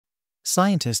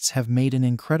Scientists have made an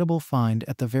incredible find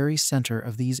at the very center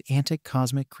of these antic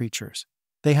cosmic creatures.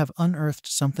 They have unearthed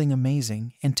something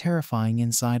amazing and terrifying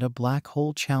inside a black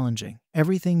hole, challenging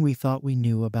everything we thought we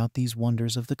knew about these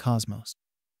wonders of the cosmos.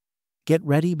 Get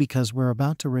ready, because we're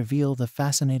about to reveal the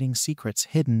fascinating secrets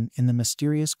hidden in the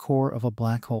mysterious core of a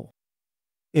black hole.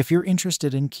 If you're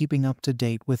interested in keeping up to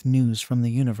date with news from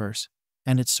the universe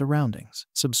and its surroundings,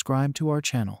 subscribe to our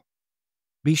channel.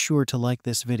 Be sure to like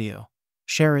this video,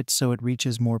 share it so it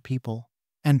reaches more people,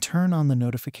 and turn on the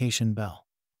notification bell.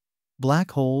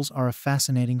 Black holes are a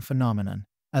fascinating phenomenon,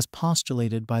 as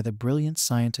postulated by the brilliant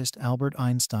scientist Albert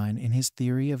Einstein in his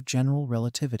theory of general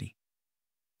relativity.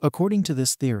 According to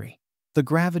this theory, the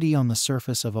gravity on the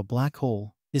surface of a black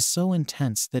hole is so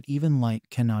intense that even light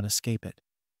cannot escape it.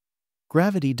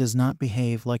 Gravity does not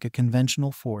behave like a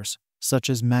conventional force, such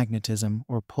as magnetism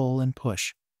or pull and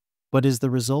push, but is the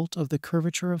result of the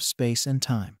curvature of space and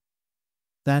time.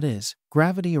 That is,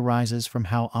 gravity arises from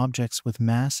how objects with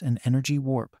mass and energy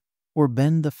warp or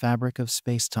bend the fabric of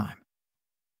space-time.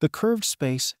 The curved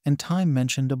space and time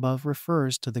mentioned above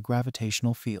refers to the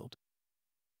gravitational field.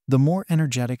 The more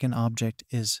energetic an object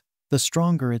is, the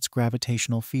stronger its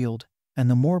gravitational field, and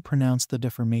the more pronounced the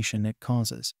deformation it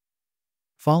causes.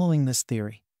 Following this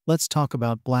theory, let's talk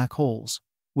about black holes,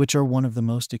 which are one of the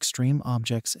most extreme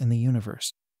objects in the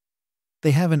universe.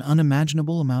 They have an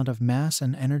unimaginable amount of mass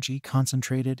and energy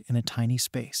concentrated in a tiny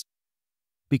space.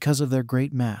 Because of their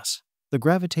great mass, the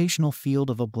gravitational field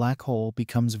of a black hole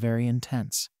becomes very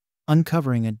intense,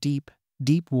 uncovering a deep,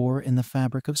 deep war in the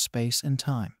fabric of space and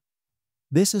time.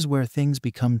 This is where things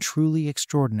become truly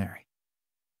extraordinary.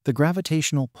 The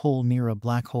gravitational pull near a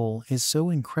black hole is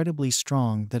so incredibly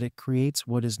strong that it creates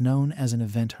what is known as an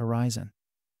event horizon.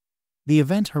 The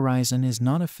event horizon is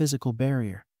not a physical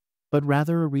barrier, but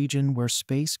rather a region where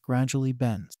space gradually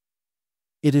bends.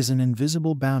 It is an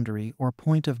invisible boundary or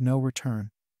point of no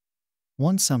return.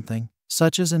 Once something,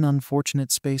 such as an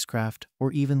unfortunate spacecraft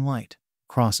or even light,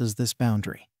 crosses this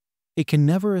boundary, it can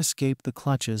never escape the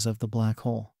clutches of the black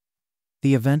hole.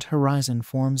 The event horizon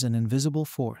forms an invisible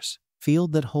force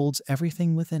field that holds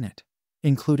everything within it,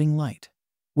 including light,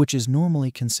 which is normally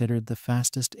considered the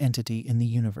fastest entity in the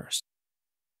universe.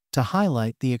 To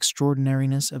highlight the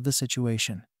extraordinariness of the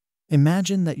situation,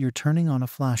 imagine that you're turning on a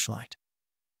flashlight.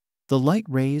 The light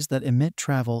rays that emit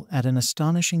travel at an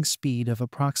astonishing speed of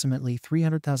approximately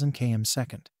 300,000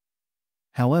 km/s.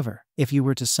 However, if you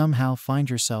were to somehow find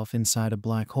yourself inside a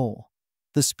black hole,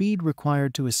 the speed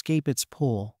required to escape its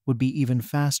pull would be even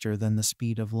faster than the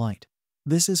speed of light.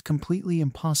 This is completely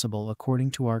impossible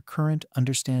according to our current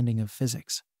understanding of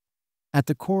physics. At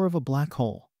the core of a black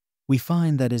hole, we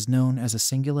find that is known as a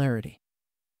singularity.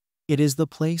 It is the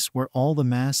place where all the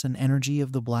mass and energy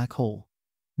of the black hole,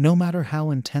 no matter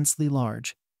how intensely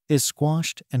large, is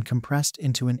squashed and compressed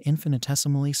into an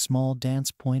infinitesimally small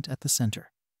dance point at the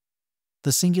center.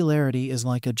 The singularity is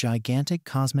like a gigantic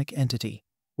cosmic entity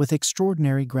with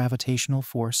extraordinary gravitational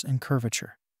force and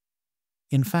curvature.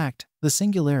 In fact, the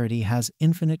singularity has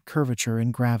infinite curvature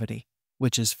and gravity,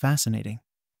 which is fascinating.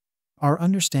 Our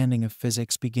understanding of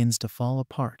physics begins to fall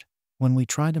apart when we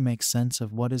try to make sense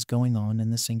of what is going on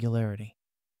in the singularity.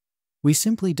 We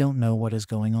simply don't know what is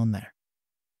going on there.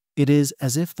 It is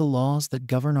as if the laws that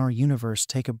govern our universe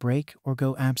take a break or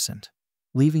go absent,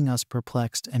 leaving us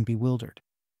perplexed and bewildered.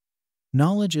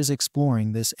 Knowledge is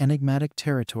exploring this enigmatic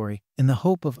territory in the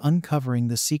hope of uncovering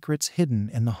the secrets hidden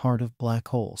in the heart of black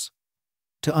holes.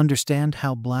 To understand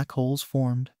how black holes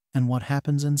formed and what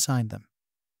happens inside them,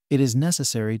 it is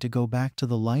necessary to go back to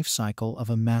the life cycle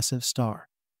of a massive star.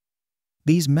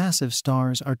 These massive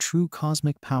stars are true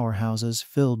cosmic powerhouses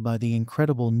filled by the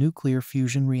incredible nuclear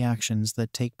fusion reactions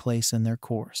that take place in their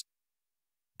cores.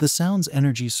 The sound's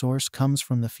energy source comes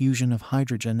from the fusion of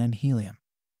hydrogen and helium.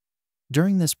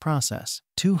 During this process,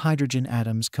 two hydrogen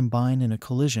atoms combine in a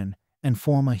collision and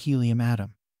form a helium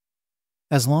atom.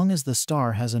 As long as the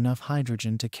star has enough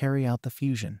hydrogen to carry out the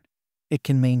fusion, it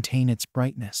can maintain its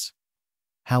brightness.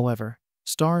 However,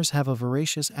 stars have a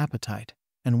voracious appetite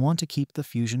and want to keep the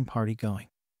fusion party going.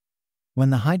 When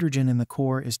the hydrogen in the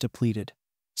core is depleted,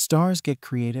 stars get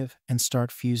creative and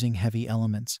start fusing heavy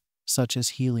elements, such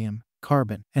as helium,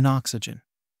 carbon, and oxygen.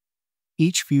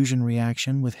 Each fusion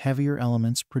reaction with heavier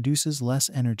elements produces less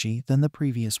energy than the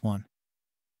previous one.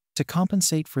 To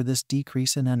compensate for this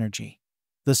decrease in energy,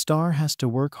 the star has to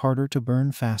work harder to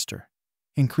burn faster,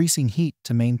 increasing heat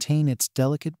to maintain its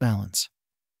delicate balance.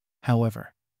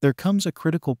 However, there comes a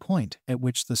critical point at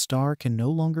which the star can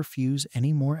no longer fuse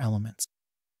any more elements.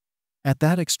 At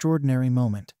that extraordinary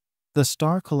moment, the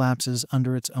star collapses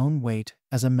under its own weight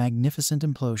as a magnificent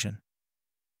implosion.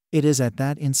 It is at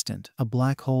that instant a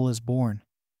black hole is born,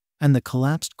 and the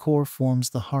collapsed core forms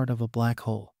the heart of a black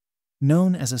hole,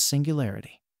 known as a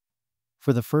singularity.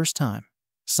 For the first time,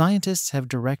 scientists have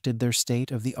directed their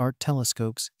state-of-the-art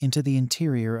telescopes into the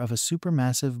interior of a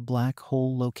supermassive black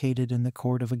hole located in the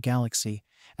core of a galaxy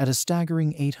at a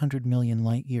staggering 800 million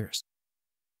light-years.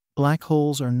 Black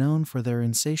holes are known for their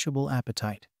insatiable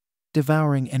appetite,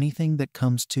 devouring anything that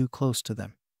comes too close to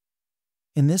them.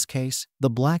 In this case, the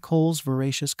black hole's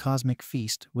voracious cosmic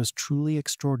feast was truly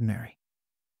extraordinary.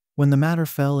 When the matter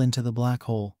fell into the black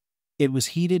hole, it was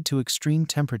heated to extreme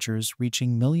temperatures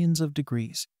reaching millions of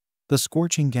degrees. The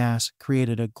scorching gas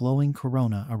created a glowing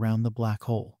corona around the black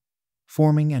hole,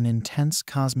 forming an intense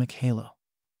cosmic halo.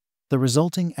 The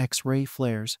resulting X-ray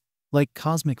flares, like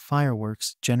cosmic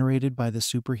fireworks generated by the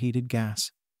superheated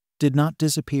gas, did not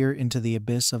disappear into the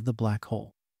abyss of the black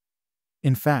hole.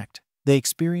 In fact, they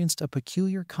experienced a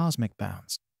peculiar cosmic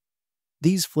bounce.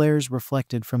 These flares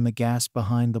reflected from the gas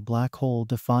behind the black hole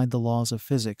defied the laws of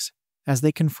physics as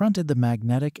they confronted the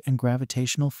magnetic and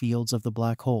gravitational fields of the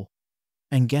black hole.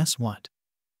 And guess what?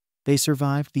 They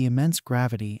survived the immense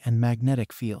gravity and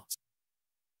magnetic fields.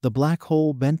 The black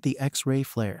hole bent the X-ray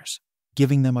flares,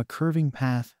 giving them a curving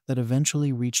path that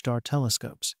eventually reached our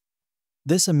telescopes.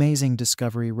 This amazing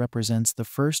discovery represents the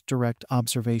first direct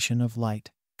observation of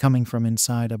light coming from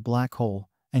inside a black hole,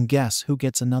 and guess who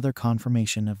gets another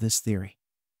confirmation of this theory?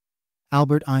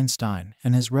 Albert Einstein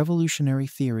and his revolutionary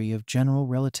theory of general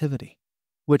relativity,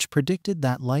 which predicted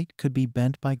that light could be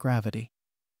bent by gravity.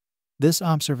 This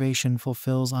observation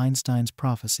fulfills Einstein's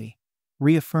prophecy,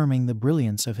 reaffirming the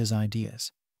brilliance of his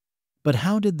ideas. But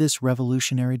how did this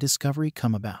revolutionary discovery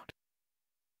come about?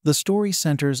 The story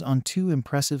centers on two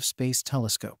impressive space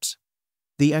telescopes,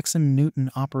 the Exxon Newton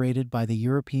operated by the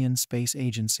European Space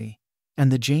Agency,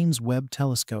 and the James Webb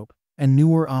Telescope, and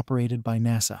newer operated by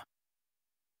NASA.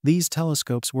 These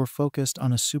telescopes were focused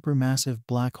on a supermassive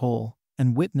black hole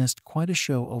and witnessed quite a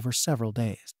show over several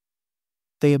days.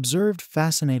 They observed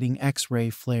fascinating X-ray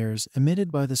flares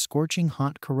emitted by the scorching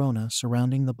hot corona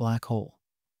surrounding the black hole.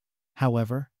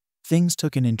 However, things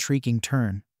took an intriguing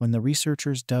turn when the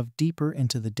researchers dove deeper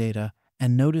into the data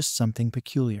and noticed something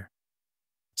peculiar.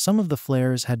 Some of the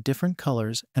flares had different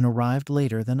colors and arrived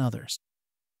later than others.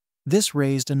 This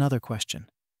raised another question.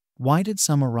 Why did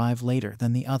some arrive later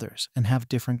than the others and have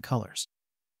different colors?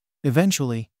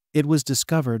 Eventually, it was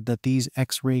discovered that these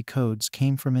X-ray codes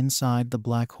came from inside the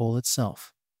black hole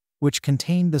itself, which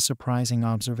contained the surprising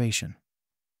observation.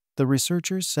 The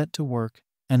researchers set to work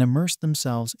and immersed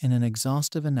themselves in an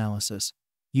exhaustive analysis,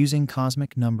 using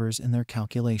cosmic numbers in their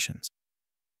calculations.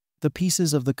 The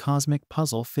pieces of the cosmic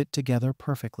puzzle fit together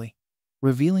perfectly,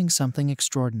 revealing something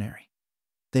extraordinary.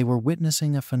 They were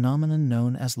witnessing a phenomenon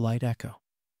known as light echo.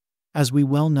 As we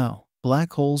well know,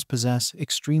 black holes possess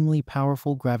extremely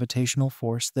powerful gravitational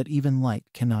force that even light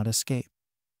cannot escape.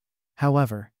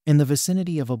 However, in the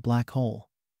vicinity of a black hole,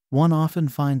 one often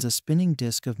finds a spinning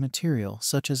disk of material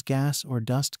such as gas or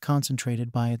dust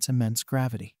concentrated by its immense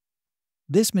gravity.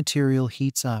 This material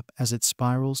heats up as it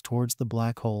spirals towards the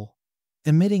black hole,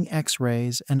 emitting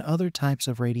X-rays and other types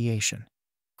of radiation,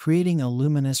 creating a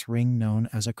luminous ring known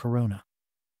as a corona.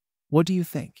 What do you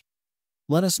think?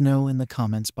 Let us know in the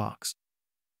comments box.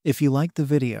 If you liked the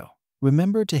video,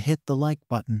 remember to hit the like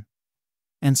button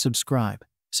and subscribe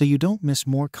so you don't miss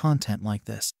more content like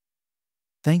this.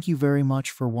 Thank you very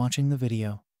much for watching the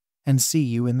video, and see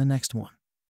you in the next one.